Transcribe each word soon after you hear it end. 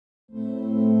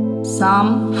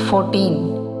Psalm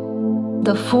 14.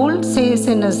 The fool says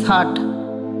in his heart,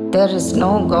 "There is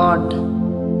no God."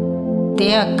 They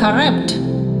are corrupt,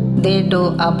 they do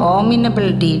abominable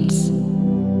deeds.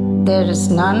 There is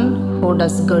none who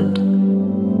does good.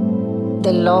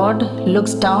 The Lord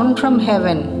looks down from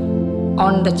heaven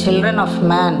on the children of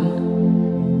man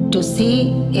to see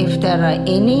if there are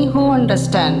any who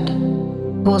understand,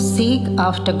 who seek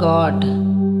after God.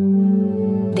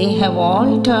 They have all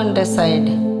turned aside.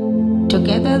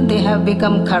 Together they have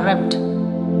become corrupt.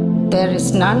 There is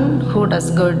none who does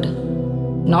good,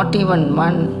 not even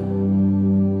one.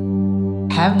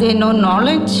 Have they no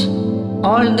knowledge,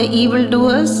 all the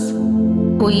evildoers,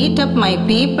 who eat up my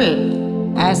people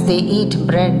as they eat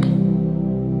bread,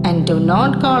 and do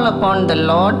not call upon the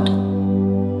Lord?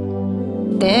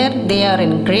 There they are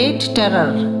in great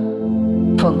terror,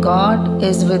 for God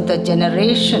is with the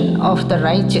generation of the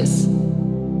righteous.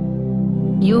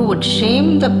 You would shame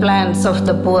the plans of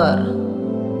the poor,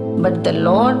 but the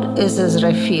Lord is his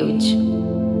refuge.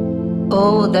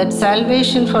 Oh, that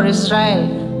salvation for Israel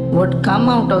would come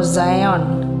out of Zion.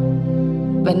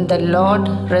 When the Lord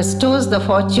restores the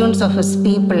fortunes of his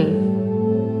people,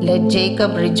 let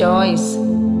Jacob rejoice,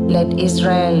 let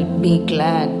Israel be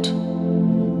glad.